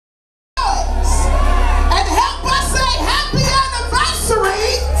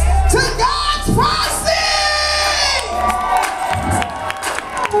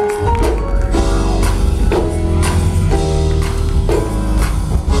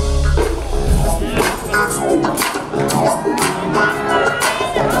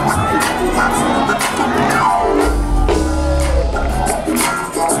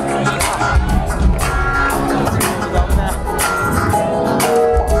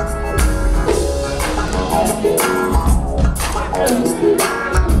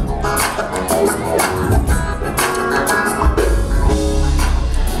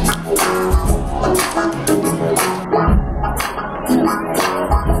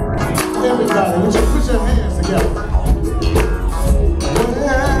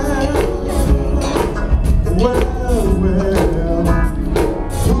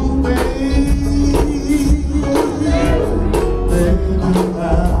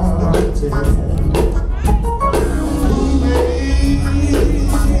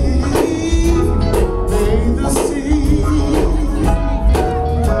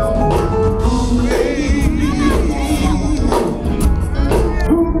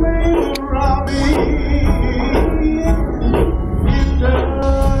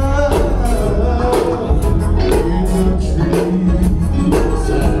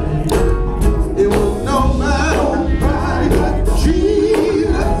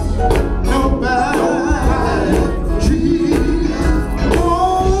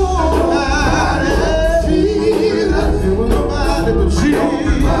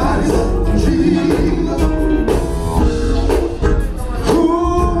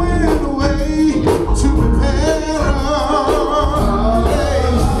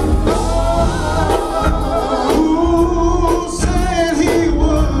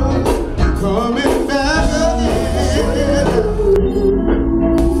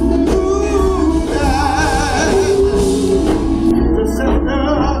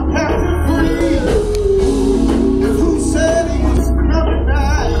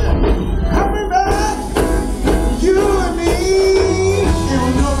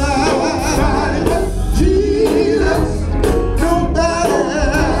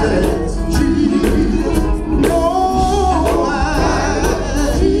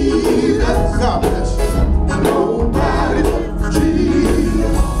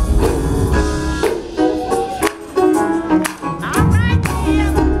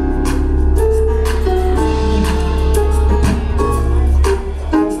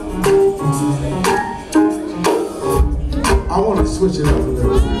switch it up a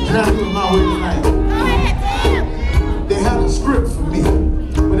little. Can I do it my way tonight? They have a script for me,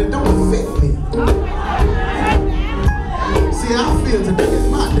 but it don't fit me. See, I feel today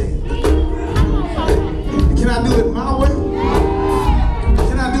is my day. Can I do it my way?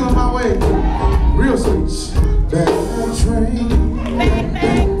 Can I do it my way? Real sweet. That train,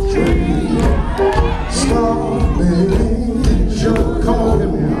 starting, sure, come on, hit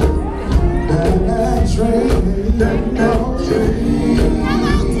me out. That train,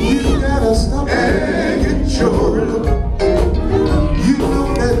 you gotta stop and get your look. You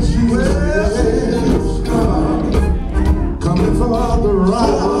know that Jesus is coming for the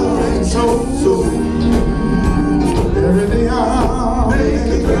ride. So every day I'm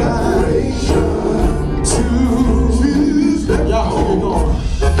making preparation to y'all hold it going.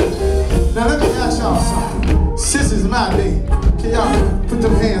 Now let me ask y'all something. Since it's my day, can y'all put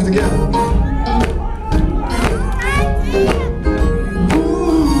them hands together?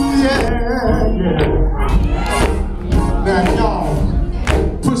 Now y'all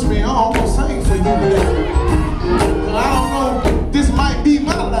push me on, I'm gonna sing for you today. But I don't know, this might be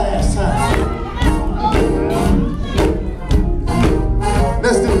my last time.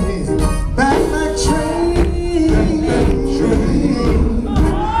 Let's do it again. Back train,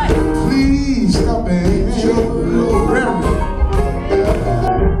 please stop it. Remember.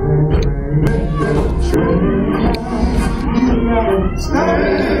 Stop it.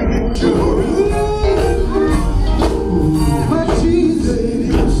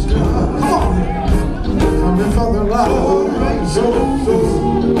 So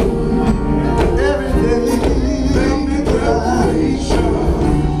every day,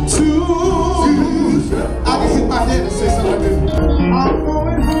 to I can hit my head and say something like this. I'm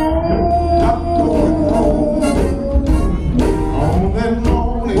going home on that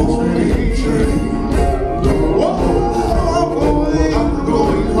morning train. Whoa, I'm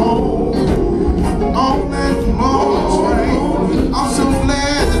going home on that morning train. I'm so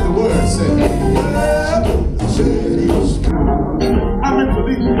glad that the word said.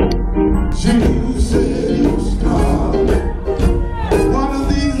 Jesus said he was coming. One of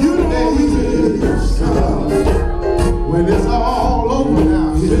these days, when it's all over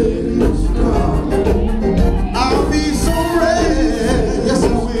now here, I'll be so ready. Yes,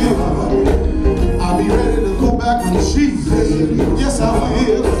 I will. I'll be ready to go back with Jesus. Yes, I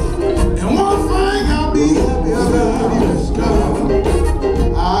will. And one thing I'll be happy about is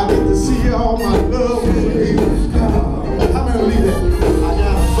I get to see all my loved ones. How many believe that? I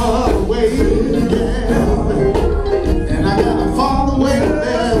got a father waiting there, and I got a father waiting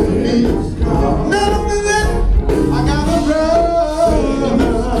there with me. Not only that, I got a brother.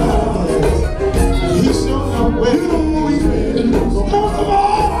 He's showing up waiting for me. But most of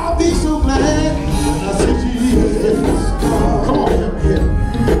all, I'll be so glad when I see Jesus. Come on, help me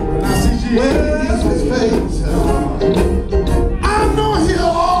here.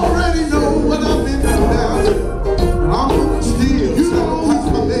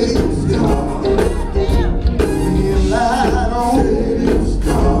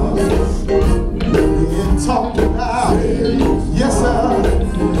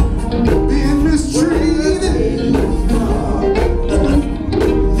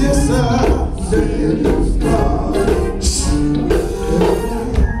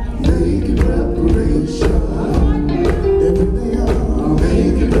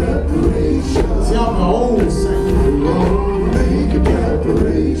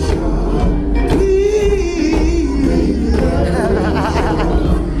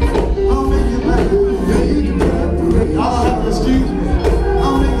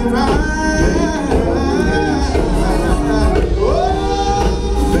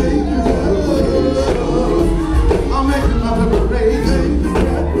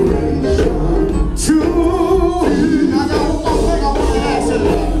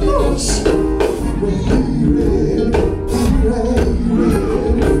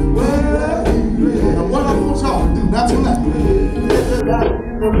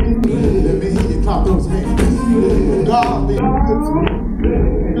 Let me hear you clap those hands. God been good to me.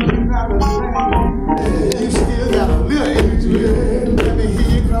 You still got a little energy. Let me hear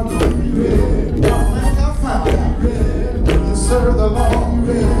you clap those hands. One thing I found out, you serve the Lord.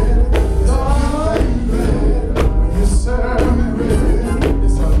 You serve me.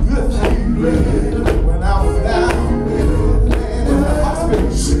 It's a good thing. When I was down, laying in the hospital,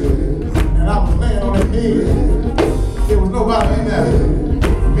 and I was laying on the bed, there was nobody in there.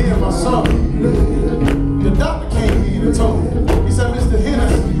 Me and my son. The doctor came in and told me. He said, Mr.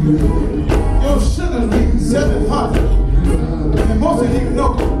 Henderson, your sugar's reading 700. And most of you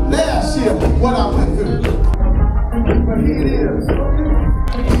know last year what I went through. But here it is.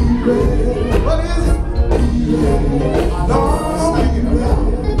 What is it? I know what I'm singing about.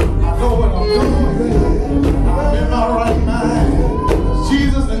 I know what I'm doing. I'm in my right mind.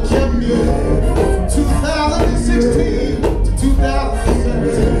 Jesus has kept me from 2016 to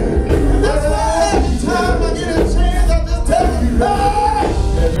 2017. And that's why every time I get a chance, I just tell you, hey!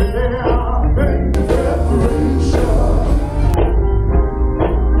 Every day I make the preparation.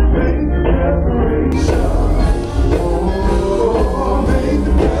 Make the preparation. Oh, make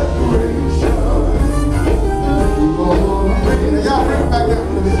the preparation. Oh, y'all bring it back down a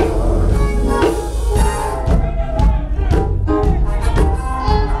little bit.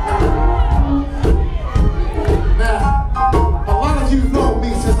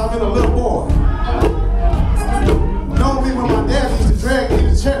 I've been a little boy. Know me when my dad used to drag me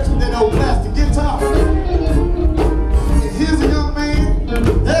to church with that old plastic guitar. And here's a young man,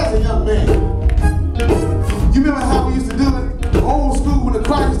 there's a young man. You remember how we used to do it old school when the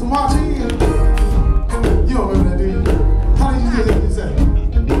choir used to march in? You don't remember that, do you? How did you do that? You say?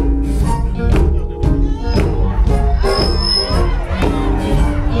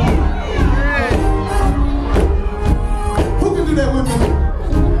 Who can do that with me?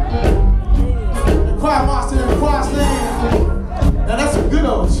 Choir master and the choir stand. Now that's a good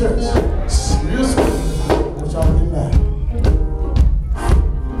old church. Real sweet. What y'all get back?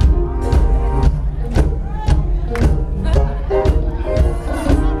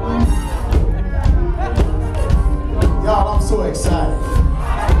 Y'all, I'm so excited.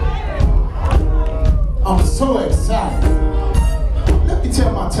 I'm so excited. Let me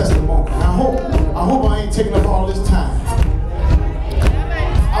tell my testimony. I hope I ain't taking up all this time.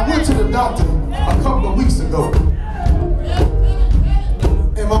 I went to the doctor a couple of weeks ago.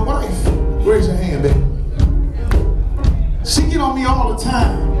 And my wife, raise your hand, baby. She get on me all the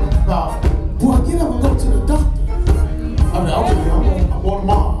time about, boy, get up and go to the doctor. I'm like, okay, I'm going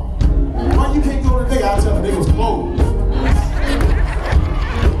tomorrow. Why you can't go today? I tell her they was closed.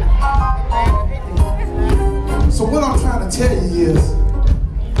 So what I'm trying to tell you is,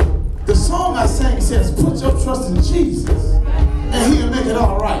 the song I sang says, put your trust in Jesus, and he'll make it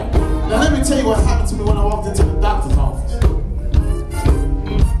all right. Now let me tell you what happened to me when I walked into the doctor's office.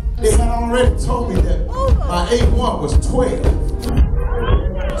 They had already told me that my A1 was 12.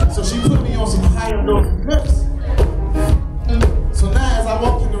 So she put me on some higher dose medicine. So now as I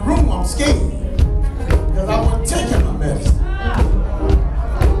walk in the room, I'm scared. Because I wasn't taking my medicine.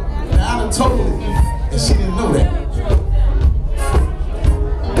 Now I done told her, and she didn't know that.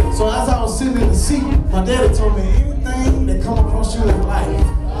 So as I was sitting in the seat, my daddy told me, anything that come across you in life,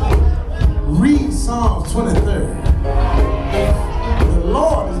 read Psalms 23. The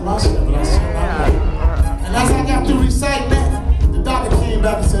Lord is my shepherd, I shall not want. And as I got through reciting that, the doctor came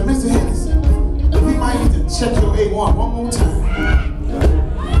back and said, Mr. Henderson, we might need to check your A1 one more time.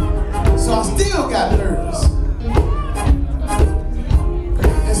 So I still got nervous.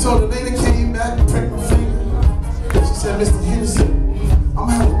 And so the lady came back and pricked my finger. She said, Mr. Henderson, I'm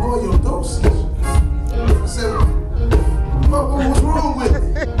gonna have to lower your dosage. I said, what's wrong with it?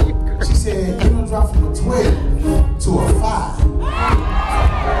 She said, you're gonna drop from a 12 to a 5.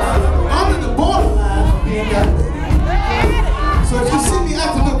 I'm in the borderline of being that way. So if you see me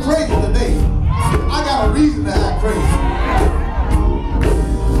acting a little crazy today, I got a reason to act crazy.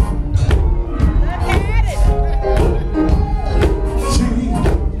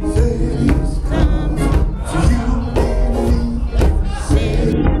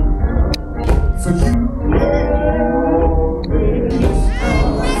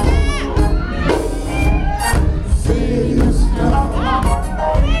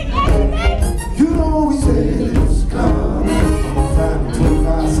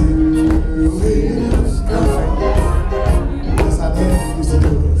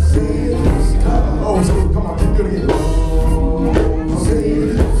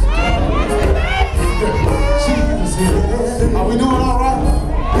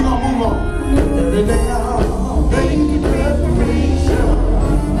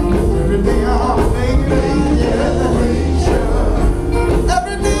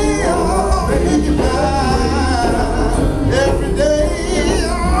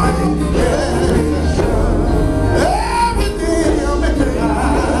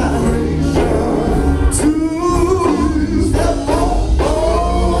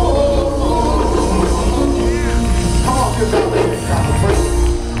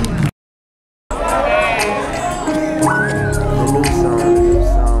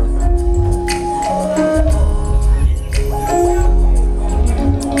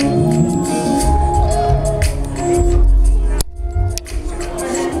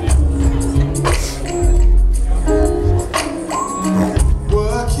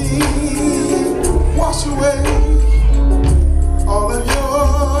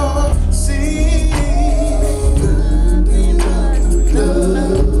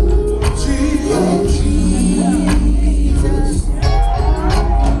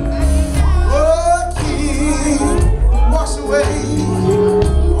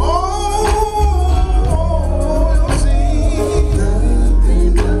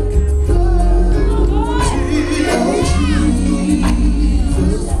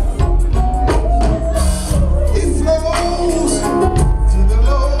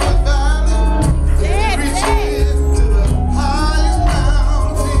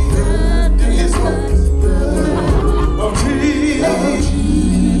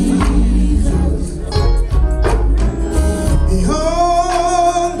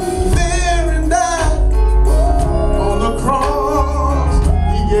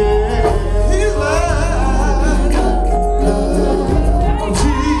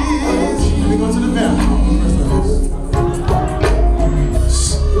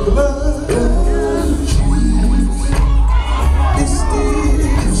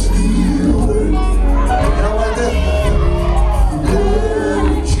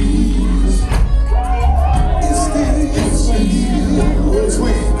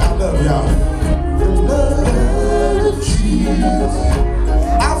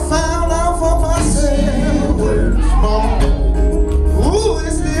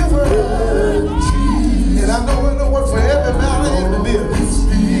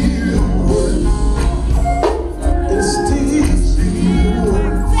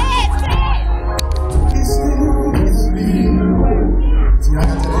 See, I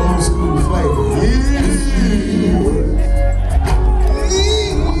got that old school flavor.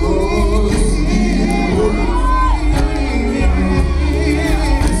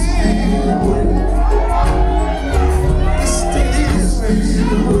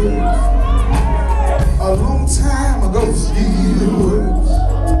 A long time ago,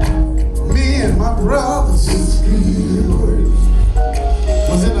 me and my brothers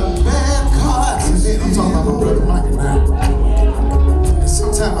was in a bad car accident. I'm talking about my brother Mike and I. And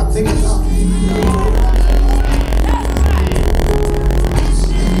sometimes I think about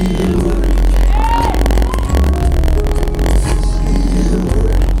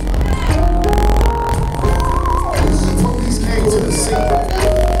the police came to the scene.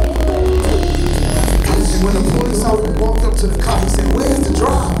 And when the police officer walked up to the car, he said, "Where's the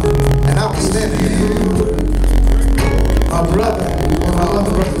driver?" And I was standing there. My brother and my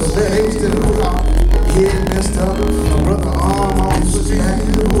other brother was there. They was still in the car. Head messed up. My brother's arm on switched back.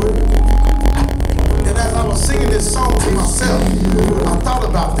 And as I was singing this song to myself, I thought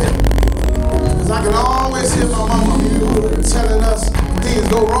about that. Because I can always hear my mama telling us things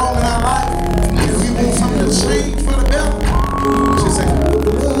go wrong